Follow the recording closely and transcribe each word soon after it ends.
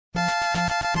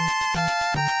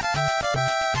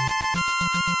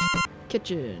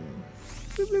Kitchen.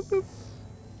 Boop, boop, boop.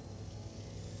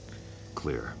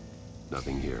 Clear.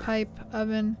 Nothing here. Pipe,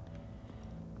 oven.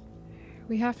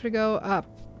 We have to go up.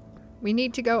 We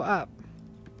need to go up.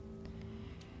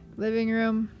 Living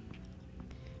room.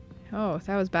 Oh,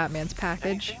 that was Batman's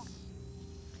package.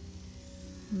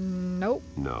 Nope.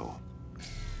 No.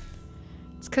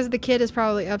 It's because the kid is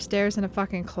probably upstairs in a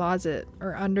fucking closet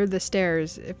or under the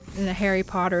stairs in a Harry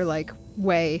Potter like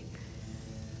way.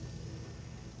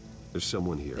 There's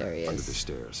someone here There he under is. the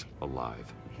stairs,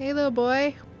 alive. Hey, little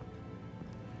boy.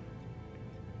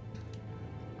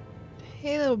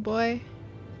 Hey, little boy.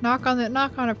 Knock on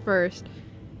it first.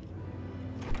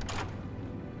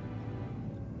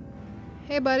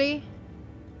 Hey, buddy.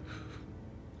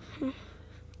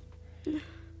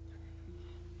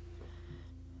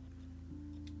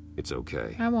 It's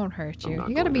okay. I won't hurt I'm you. not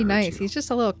You gotta going be to hurt nice. you. He's just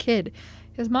a little kid.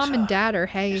 His mom and dad are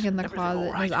hanging in the everything closet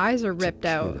all and his right? eyes are ripped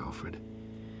out. Kid, Alfred.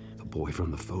 The boy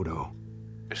from the photo.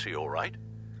 Is he all right?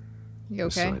 You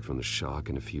okay? Aside from the shock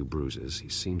and a few bruises, he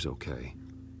seems okay.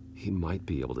 He might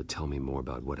be able to tell me more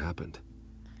about what happened.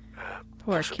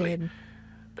 Poor Possibly. kid.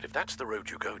 But if that's the road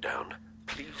you go down,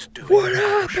 please do What it.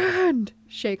 happened?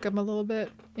 Shake him a little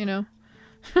bit, you know.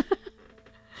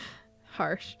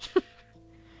 Harsh.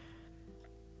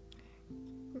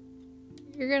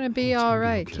 You're gonna be It's gonna be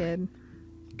alright, okay. kid.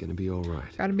 Gonna be all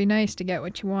right. Gotta be nice to get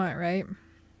what you want, right?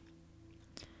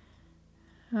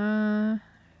 Sorry I'm I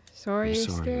sorry I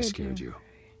scared scared you. you.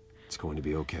 It's going to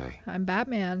be okay. I'm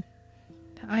Batman.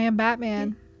 I am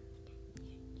Batman.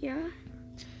 Yeah?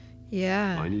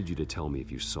 Yeah. I need you to tell me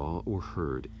if you saw or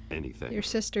heard anything. Your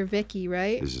sister Vicky,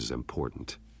 right? This is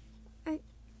important.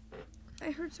 I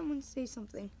heard someone say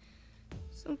something.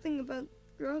 Something about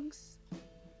drugs,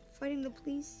 fighting the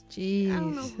police. I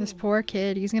don't know Jeez, this who. poor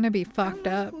kid. He's gonna be fucked I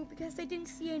don't know up. who, because I didn't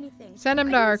see anything. Send him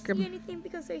to I didn't Arkham. see anything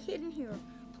because they're hidden here.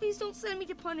 Please don't send me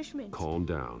to punishment. Calm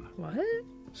down. What?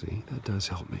 See, that does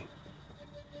help me.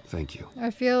 Thank you. I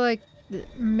feel like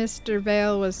Mr.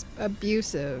 Vale was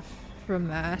abusive from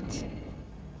that.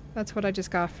 That's what I just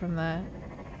got from that.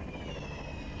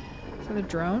 Is that a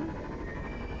drone?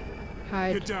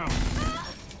 Hide. Get down.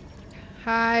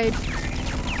 Hide.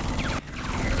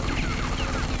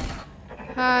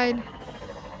 Hide.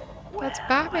 That's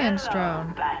Batman's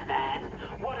drone. Batman,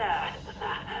 what a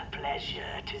pleasure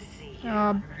to see you.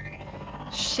 Oh,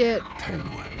 shit.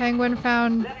 Penguin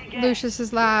found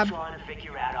Lucius's lab. Trying to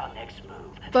figure out our next move.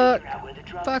 Fuck. Figure out where the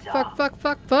drugs Fuck, are. fuck, fuck,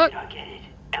 fuck, fuck. Did I get it?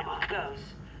 Am I close?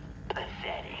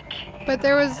 Pathetic. But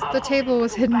there was, the table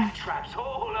was hidden. Bat traps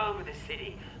all over the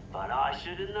city, but I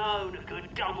should have known a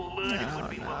good double murder would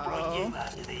be what brought you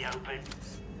out into the open.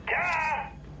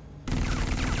 Ah!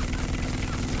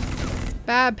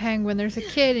 Bad Penguin, there's a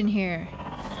kid in here.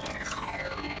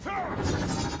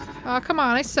 Oh, come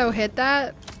on, I so hit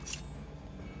that.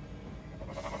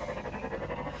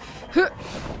 Huh.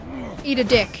 Eat a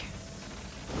dick.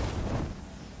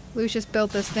 Lucius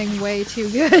built this thing way too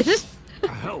good.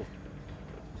 Hell.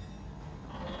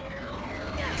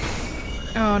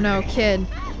 Oh no, kid.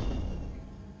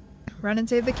 Run and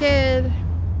save the kid.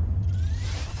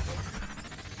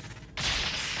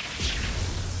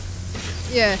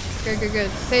 Yeah, good, good, good.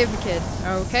 Save the kid.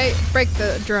 Okay, break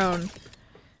the drone.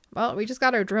 Well, we just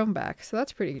got our drone back, so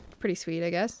that's pretty sweet, I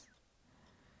guess.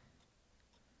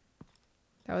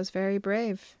 That was very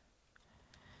brave.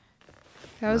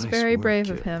 That was Nice very work, brave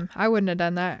of kid. him. I wouldn't have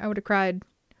done that. I would have cried.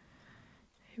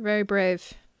 Very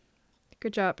brave.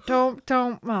 Good job. Don't.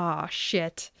 Aw,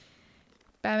 shit.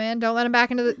 Batman, don't let him back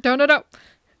into the... No.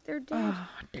 They're dead. Oh,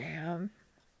 damn.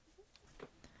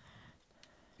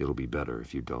 It'll be better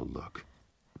if you don't look.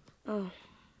 Oh.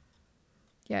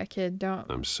 Yeah, kid, don't.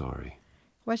 I'm sorry.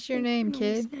 What's your They name, were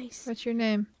kid? always nice, What's your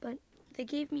name? but they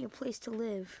gave me a place to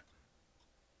live.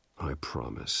 I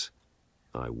promise.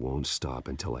 I won't stop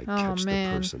until I Oh, catch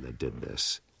man. the person that did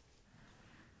this.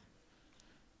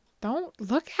 Don't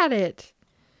look at it.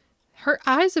 Her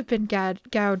eyes have been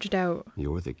gouged out.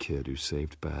 You're the kid who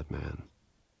saved Batman.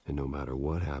 And no matter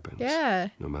what happens, Yeah.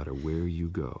 no matter where you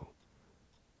go,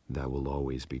 that will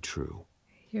always be true.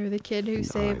 You're the kid who And I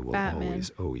saved will Batman.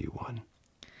 always owe you one.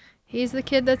 He's the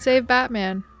kid that saved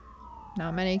Batman.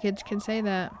 Not many kids can say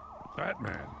that.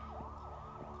 Batman.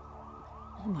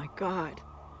 Oh my god.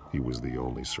 He was the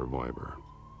only survivor.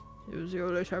 He was the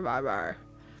only survivor.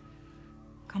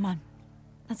 Come on.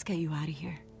 Let's get you out of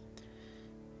here.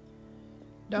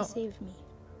 He Don't saved me.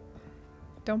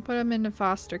 put him into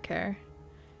foster care.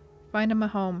 Find him a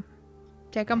home.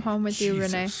 Take him home with you,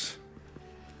 Renee. Jesus.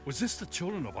 Was this the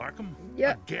children of Arkham?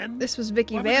 Yeah. Again? This was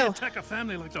Vicky Why would they Vale. attack a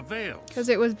family like the Vales? Because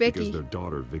it was Because Vicky. their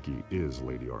daughter, Vicky, is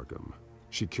Lady Arkham.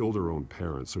 She killed her own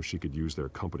parents so she could use their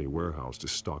company warehouse to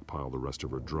stockpile the rest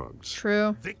of her drugs.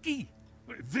 True. Vicky?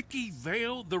 Vicky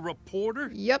Vale, the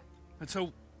reporter? Yep. And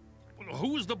so, who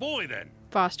was the boy then?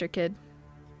 Foster kid.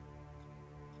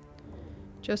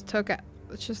 Just took it.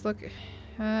 Let's just look.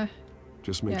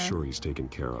 Just make Yeah. sure he's taken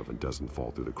care of and doesn't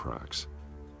fall through the cracks.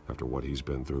 After what he's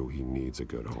been through, he needs a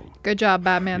good home. Good job,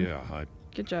 Batman. Yeah,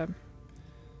 Good job.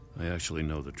 I actually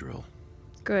know the drill.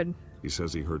 Good. He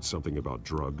says he heard something about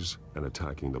drugs and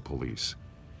attacking the police.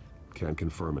 Can't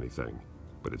confirm anything,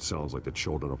 but it sounds like the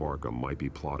children of Arkham might be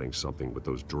plotting something with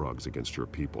those drugs against your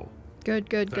people. Good,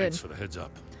 good, Thanks good. for the heads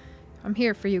up. I'm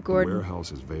here for you, The Gordon.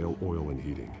 warehouse is Vale Oil and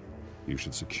Heating. You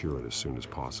should secure it as soon as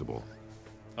possible.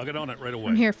 I'll get on it right away.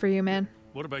 I'm here for you, man.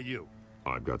 What about you?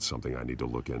 I've got something I need to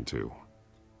look into.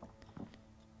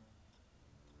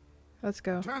 Let's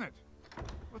go. Lieutenant,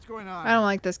 what's going on? I don't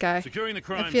like this guy. Securing the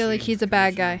crime I feel like scene, he's a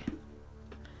bad guy.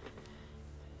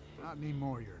 Not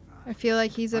anymore, you're not. I feel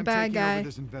like he's a bad I'm taking guy. over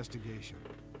this investigation.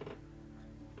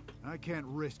 I can't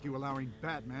risk you allowing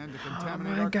Batman to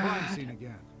contaminate my our crime God. scene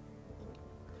again.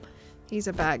 He's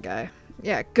a bad guy.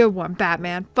 Yeah, good one,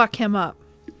 Batman. Fuck him up.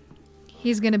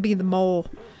 He's gonna be the mole.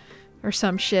 Or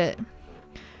some shit.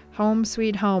 Home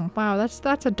sweet home. Wow,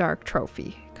 that's a dark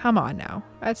trophy. Come on now.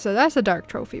 That's a dark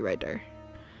trophy right there.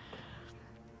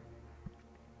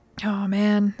 Oh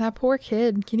man, that poor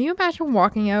kid. Can you imagine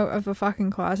walking out of a fucking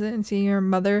closet and seeing your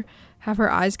mother have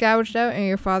her eyes gouged out and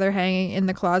your father hanging in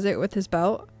the closet with his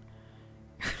belt?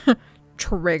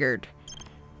 Triggered.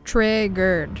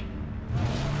 Triggered.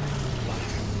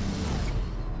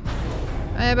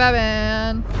 Hey,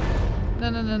 Batman.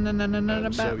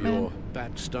 No, So Batman. your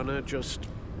bat stunner just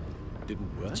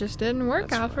didn't work? Just didn't work,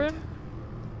 That's Alfred. right.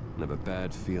 I have a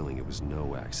bad feeling it was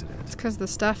no accident. It's because the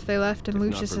stuff they left in If not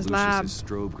for Lucius's lab. Lucius's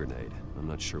strobe grenade, I'm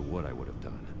not sure what I would have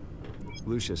done.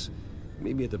 Lucius,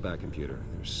 meet me at the back computer.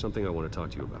 There's something I want to talk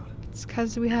to you about. It's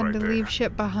because we had Right to there. leave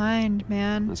shit behind,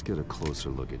 man. Let's get a closer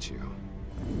look at you.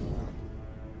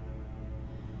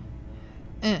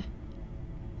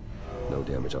 No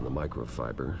damage on the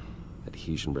microfiber.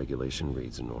 Adhesion regulation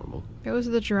reads normal. It was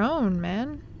the drone,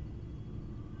 man.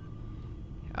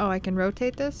 Oh, I can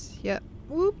rotate this? Yep.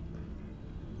 Whoop.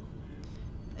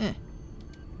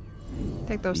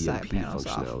 Take those side EMP panels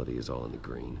off. functionality is all in the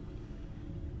green.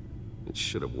 It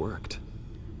should have worked.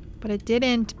 But it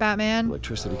didn't, Batman.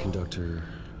 Electricity conductor,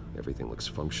 everything looks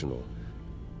functional.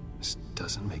 This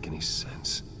doesn't make any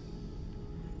sense.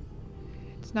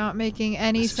 It's not making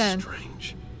any This is sense.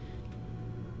 strange.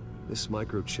 This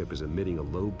microchip is emitting a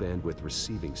low bandwidth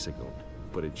receiving signal,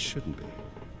 but it shouldn't be.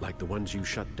 Like the ones you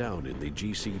shut down in the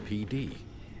GCPD.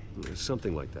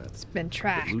 Something like that. It's been But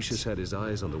tracked. Lucius had his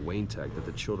eyes on the Wayne tag that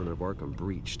the children of Arkham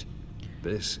breached.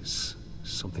 This is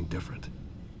something different.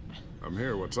 I'm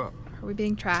here, what's up? Are we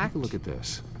being tracked? Take a look at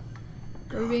this.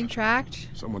 Are we being tracked?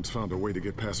 Someone's found a way to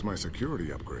get past my security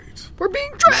upgrades. We're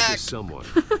being Not tracked! just someone.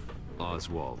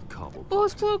 Oswald Cobblepot.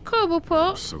 Oswald I'm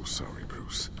Cobblepot. so sorry,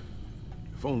 Bruce.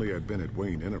 If only I'd been at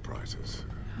Wayne Enterprises.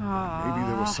 Maybe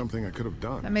there was something I could have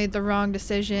done. I made the wrong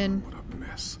decision. What a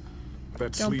mess.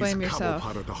 That Don't sleaze blame yourself.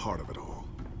 Cobblepot at the heart of it all.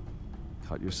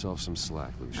 Cut yourself some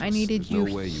slack, Lucius. I needed There's you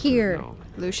no way you here, could have known.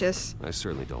 Lucius. I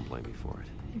certainly don't blame you for it.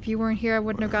 If you weren't here, I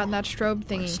wouldn't have gotten that strobe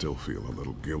I thingy. still feel a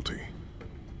little guilty.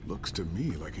 Looks to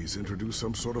me like he's introduced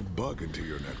some sort of bug into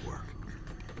your network.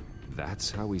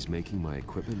 That's how he's making my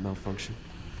equipment malfunction?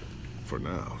 For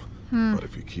now. But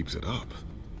if he keeps it up,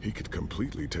 he could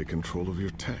completely take control of your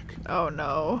tech. Oh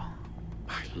no.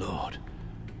 My lord,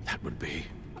 that would be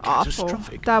Awful.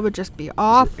 catastrophic. That would just be Is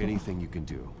awful. there anything you can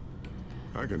do?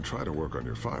 I can try to work on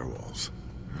your firewalls.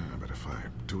 But if I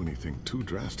do anything too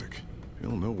drastic,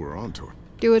 he'll know we're onto it.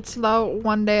 Do it slow,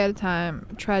 one day at a time.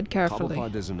 Tread carefully.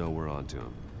 Cobblepot doesn't know we're onto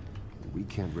him. We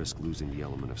can't risk losing the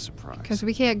element of surprise. Because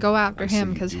we can't go after I say him,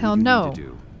 you because do he'll what you need know. to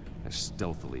do as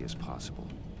stealthily as possible.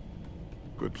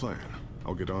 Good plan.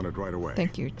 I'll get on it right away.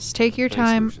 Thank you. Just take your Thanks,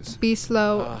 time, Lucius. be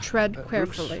slow, tread Bruce,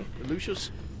 carefully.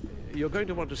 Lucius, you're going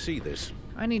to want to see this.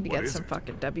 I need to What get is some it?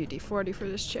 fucking WD-40 for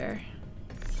this chair.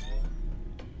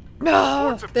 No,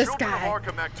 Reports of this children guy. of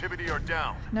Arkham activity are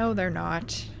down, No, they're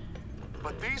not.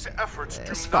 but these efforts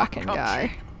This do not fucking come guy.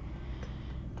 cheap.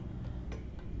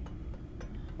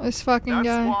 This fucking That's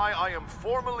guy. why I am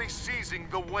formally seizing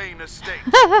the Wayne estate,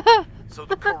 so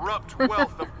the corrupt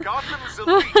wealth of Gotham's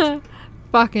elite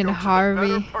Fucking go to the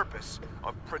Harvey. better purpose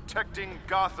of protecting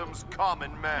Gotham's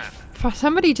common man.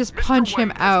 Somebody just Mr. punch Wayne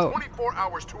him has out. 24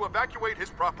 hours to evacuate his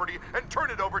property and turn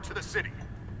it over to the city,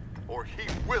 or he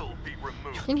will be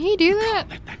removed. Can he do that?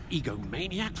 Let that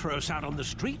egomaniac throw us out on the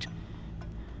street.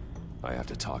 I have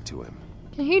to talk to him.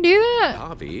 Can he do that?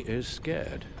 Harvey is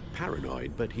scared.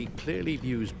 paranoid, but he clearly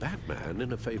views Batman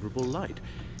in a favorable light.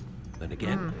 Then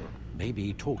again,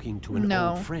 maybe talking to an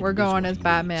old friend we're is going what as he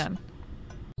Batman. needs.